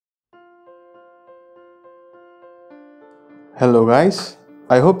Hello guys,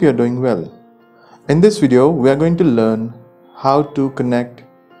 I hope you're doing well. In this video, we are going to learn how to connect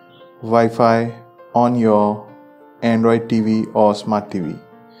Wi-Fi on your Android TV or Smart TV.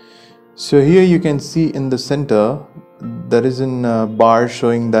 So here you can see in the center, there is a bar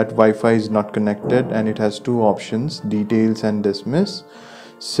showing that Wi-Fi is not connected, and it has two options, details and dismiss.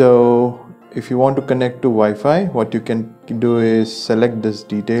 So if you want to connect to Wi-Fi, what you can do is select this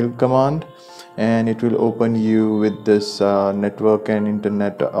detail command, and it will open you with this network and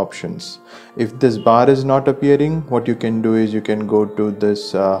internet options. If this bar is not appearing, what you can do is you can go to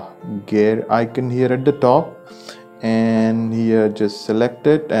this gear icon here at the top, and here just select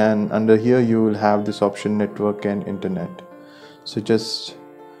it, and under here you will have this option network and internet. So just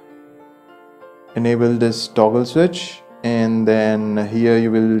enable this toggle switch, and then here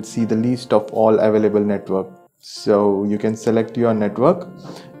you will see the list of all available network. So you can select your network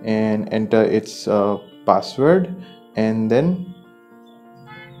and enter its password, and then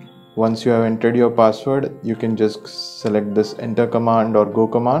once you have entered your password, you can just select this enter command or go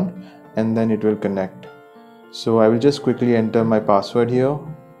command, and then it will connect. So I will just quickly enter my password here.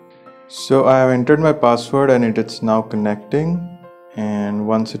 So I have entered my password and it is now connecting, and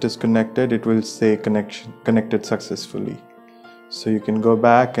once it is connected, it will say connected successfully. So you can go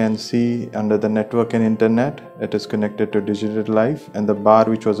back and see under the network and internet, it is connected to Digital Life, and the bar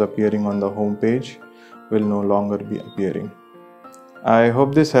which was appearing on the home page will no longer be appearing. I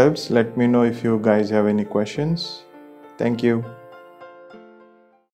hope this helps. Let me know if you guys have any questions. Thank you.